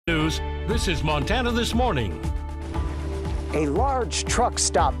This is Montana This Morning. A large truck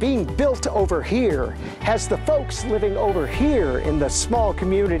stop being built over here has the folks living over here in the small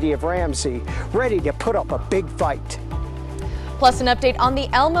community of Ramsey ready to put up a big fight. Plus an update on the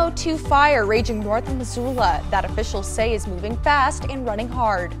Elmo 2 fire raging north of Missoula that officials say is moving fast and running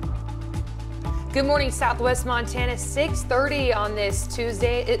hard. Good morning, Southwest Montana, 6:30 on this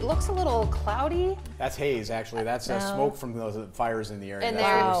Tuesday. It looks a little cloudy. That's haze, actually. That's smoke from those fires in the area. And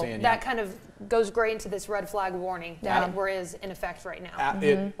that's what we're seeing. that kind of goes great into this red flag warning that is in effect right now.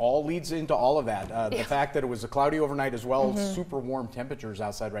 It all leads into all of that. The fact that it was a cloudy overnight as well, super warm temperatures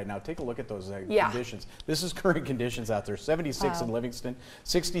outside right now. Take a look at those conditions. This is current conditions out there. 76 in Livingston,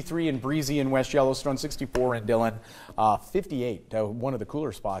 63 in Breezy in West Yellowstone, 64 in Dillon, 58. One of the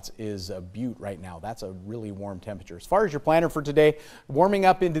cooler spots is Butte right now. That's a really warm temperature. As far as your planner for today, warming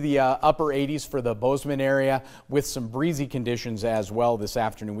up into the upper 80s for the Bozeman area with some breezy conditions as well this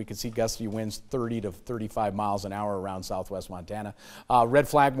afternoon. We can see gusty winds 30 to 35 miles an hour around southwest Montana. Red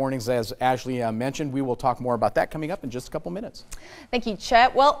flag warnings, as Ashley mentioned. We will talk more about that coming up in just a couple minutes. Thank you,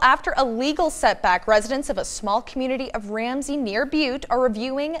 Chet. Well, after a legal setback, residents of a small community of Ramsey near Butte are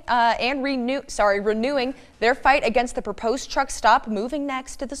reviewing and renewing their fight against the proposed truck stop moving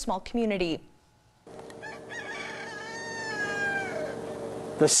next to the small community.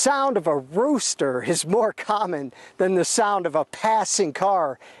 The sound of a rooster is more common than the sound of a passing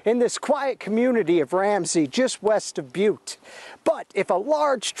car in this quiet community of Ramsey just west of Butte. But if a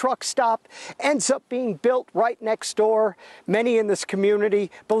large truck stop ends up being built right next door, many in this community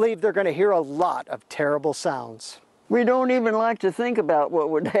believe they're going to hear a lot of terrible sounds. We don't even like to think about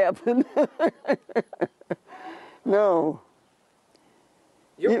what would happen. No.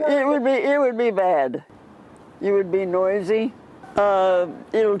 It would be bad. It would be noisy.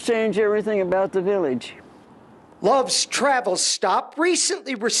 It'll change everything about the village. Love's Travel Stop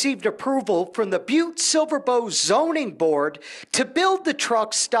recently received approval from the Butte Silver Bow Zoning Board to build the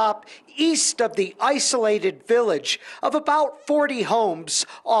truck stop east of the isolated village of about 40 homes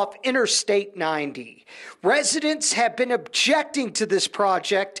off Interstate 90. Residents have been objecting to this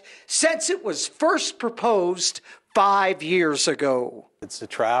project since it was first proposed 5 years ago. It's the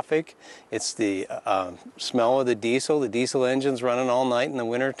traffic, it's the smell of the diesel engines running all night in the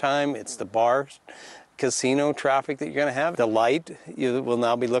wintertime, it's the bars, casino traffic that you're going to have, the light, you will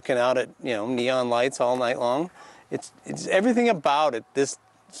now be looking out at neon lights all night long. It's everything about it. This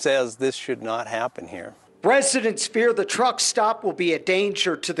says this should not happen here. Residents fear the truck stop will be a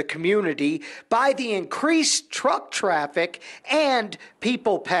danger to the community by the increased truck traffic and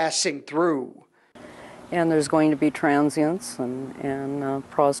people passing through. And there's going to be transients and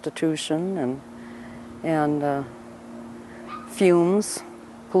prostitution and fumes,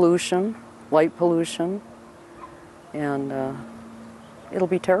 pollution, light pollution, and it'll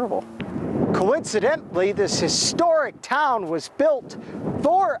be terrible. Coincidentally, this historic town was built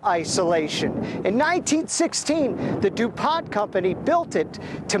for isolation. In 1916, the DuPont company built it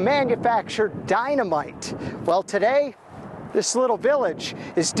to manufacture dynamite. Well, today, this little village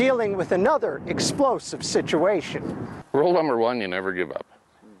is dealing with another explosive situation. Rule number one, you never give up.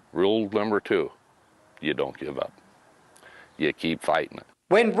 Rule number two, you don't give up. You keep fighting it.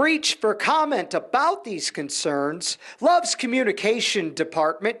 When reached for comment about these concerns, Love's communication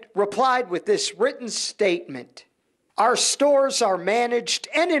department replied with this written statement. Our stores are managed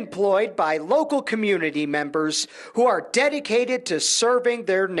and employed by local community members who are dedicated to serving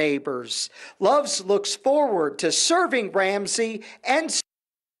their neighbors. Love's looks forward to serving Ramsey and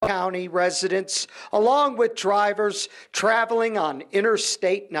County residents along with drivers traveling on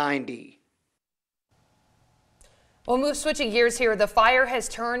Interstate 90. We'll switching gears here. The fire has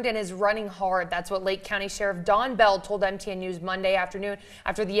turned and is running hard. That's what Lake County Sheriff Don Bell told MTN News Monday afternoon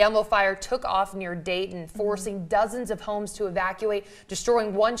after the Elmo fire took off near Dayton, forcing dozens of homes to evacuate,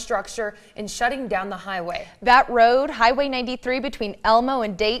 destroying one structure and shutting down the highway. That road, Highway 93 between Elmo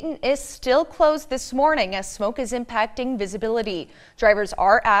and Dayton, is still closed this morning as smoke is impacting visibility. Drivers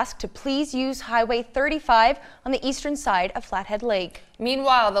are asked to please use Highway 35 on the eastern side of Flathead Lake.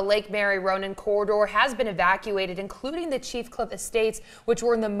 Meanwhile, the Lake Mary Ronan corridor has been evacuated, including the Chief Cliff Estates, which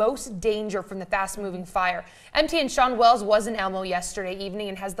were in the most danger from the fast-moving fire. MTN's Sean Wells was in Elmo yesterday evening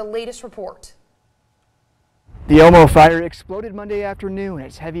and has the latest report. The Elmo fire exploded Monday afternoon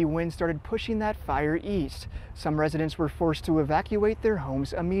as heavy winds started pushing that fire east. Some residents were forced to evacuate their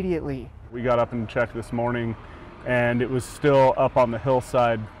homes immediately. We got up and checked this morning, and it was still up on the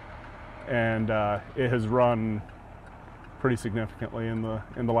hillside, and it has run pretty significantly in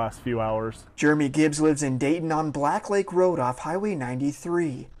the last few hours. Jeremy Gibbs lives in Dayton on Black Lake Road off Highway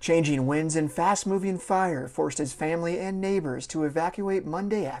 93. Changing winds and fast-moving fire forced his family and neighbors to evacuate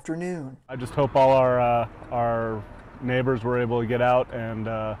Monday afternoon. I just hope all our neighbors were able to get out and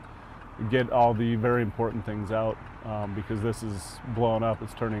get all the very important things out because this is blowing up.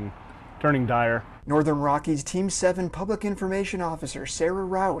 It's turning dire. Northern Rockies Team 7 Public Information Officer Sarah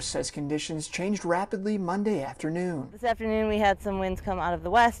Rouse says conditions changed rapidly Monday afternoon. This afternoon we had some winds come out of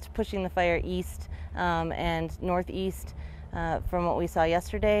the west, pushing the fire east and northeast from what we saw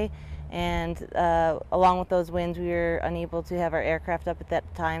yesterday. And along with those winds, we were unable to have our aircraft up at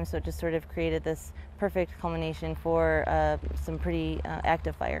that time, so it just sort of created this perfect culmination for some pretty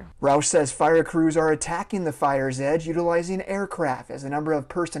active fire. Rouse says fire crews are attacking the fire's edge utilizing aircraft as the number of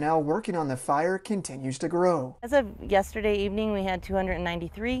personnel working on the fire continues to grow. As of yesterday evening, we had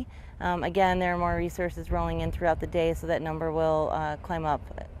 293. Again, there are more resources rolling in throughout the day, so that number will climb up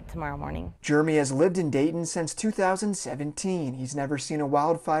tomorrow morning. Jeremy has lived in Dayton since 2017. He's never seen a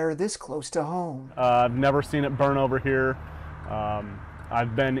wildfire this close to home. I've never seen it burn over here.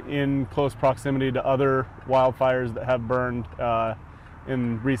 I've been in close proximity to other wildfires that have burned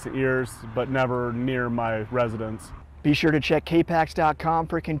in recent years, but never near my residence. Be sure to check kpax.com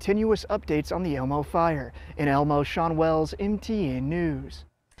for continuous updates on the Elmo fire. In Elmo, Sean Wells, MTN News.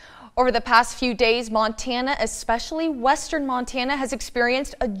 Over the past few days, Montana, especially western Montana, has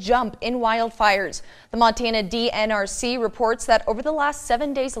experienced a jump in wildfires. The Montana DNRC reports that over the last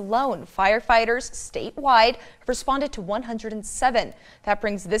 7 days alone, firefighters statewide have responded to 107. That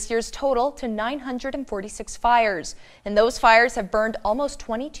brings this year's total to 946 fires. And those fires have burned almost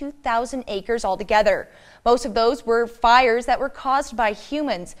 22,000 acres altogether. Most of those were fires that were caused by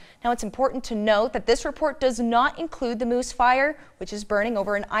humans. Now, it's important to note that this report does not include the Moose Fire, which is burning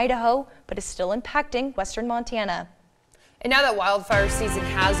over in Idaho, but is still impacting western Montana. And now that wildfire season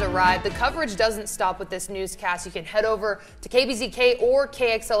has arrived, the coverage doesn't stop with this newscast. You can head over to KBZK or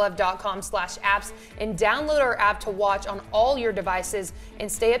KXLF.com/apps and download our app to watch on all your devices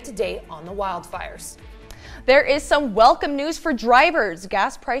and stay up to date on the wildfires. There is some welcome news for drivers.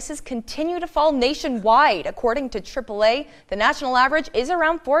 Gas prices continue to fall nationwide. According to AAA, the national average is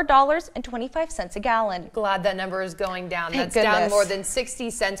around $4.25 a gallon. Glad that number is going down. Thank That's down goodness. more than 60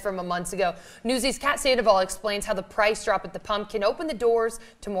 cents from a month ago. Newsy's Kat Sandoval explains how the price drop at the pump can open the doors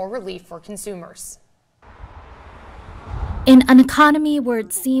to more relief for consumers. In an economy where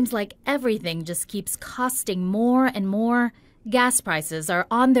it seems like everything just keeps costing more and more, gas prices are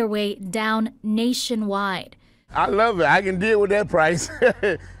on their way down nationwide. I love it. I can deal with that price.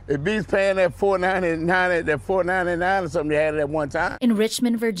 It beats paying that $4.99, that $4.99 or something they had at one time. In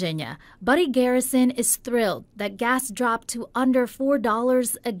Richmond, Virginia, Buddy Garrison is thrilled that gas dropped to under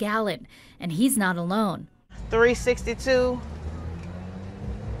 $4 a gallon, and he's not alone. $3.62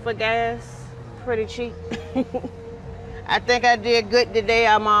 for gas, pretty cheap. I think I did good today.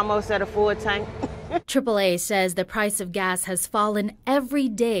 I'm almost at a full tank. AAA says the price of gas has fallen every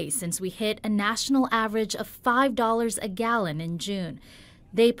day since we hit a national average of $5 a gallon in June.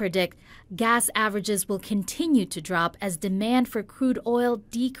 They predict gas averages will continue to drop as demand for crude oil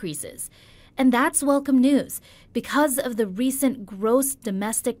decreases. And that's welcome news because of the recent gross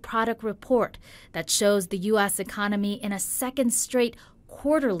domestic product report that shows the U.S. economy in a second straight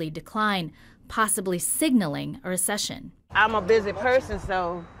quarterly decline, possibly signaling a recession. I'm a busy person,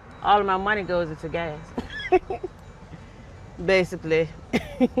 so all of my money goes into gas, basically.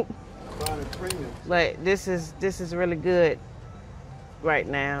 But this is really good right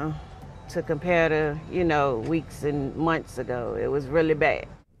now to compare to, weeks and months ago. It was really bad.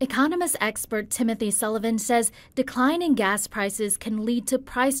 Economist expert Timothy Sullivan says declining gas prices can lead to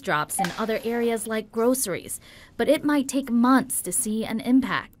price drops in other areas like groceries, but it might take months to see an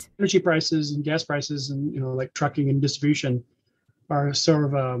impact. Energy prices and gas prices and, like trucking and distribution are sort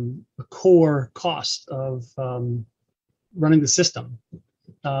of a core cost of running the system.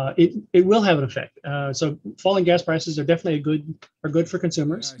 It will have an effect. So falling gas prices are definitely good for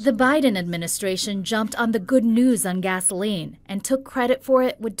consumers. The Biden administration jumped on the good news on gasoline and took credit for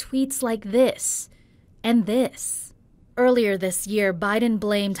it with tweets like this and this. Earlier this year, Biden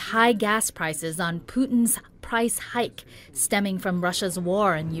blamed high gas prices on Putin's price hike stemming from Russia's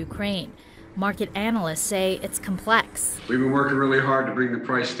war in Ukraine. Market analysts say it's complex. We've been working really hard to bring the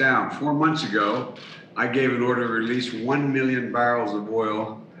price down. 4 months ago, I gave an order to release 1 million barrels of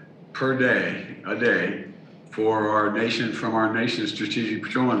oil a day, for our nation from our nation's Strategic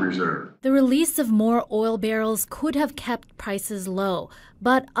Petroleum Reserve. The release of more oil barrels could have kept prices low,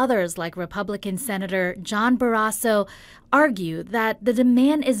 but others like Republican Senator John Barrasso argue that the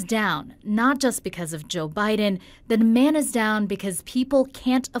demand is down, not just because of Joe Biden. The demand is down because people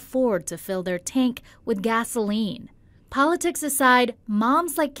can't afford to fill their tank with gasoline. Politics aside,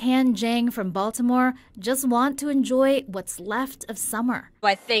 moms like Kan Jang from Baltimore just want to enjoy what's left of summer.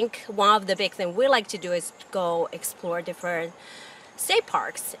 I think one of the big things we like to do is go explore different state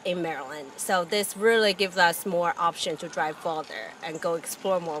parks in Maryland. So this really gives us more option to drive further and go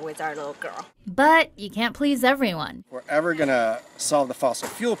explore more with our little girl. But you can't please everyone. If we're ever going to solve the fossil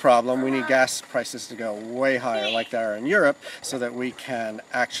fuel problem, we need gas prices to go way higher like they are in Europe so that we can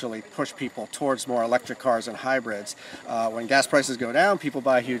actually push people towards more electric cars and hybrids. When gas prices go down, people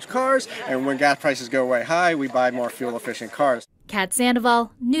buy huge cars, and when gas prices go way high, we buy more fuel-efficient cars. Kat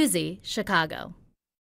Sandoval, Newsy, Chicago.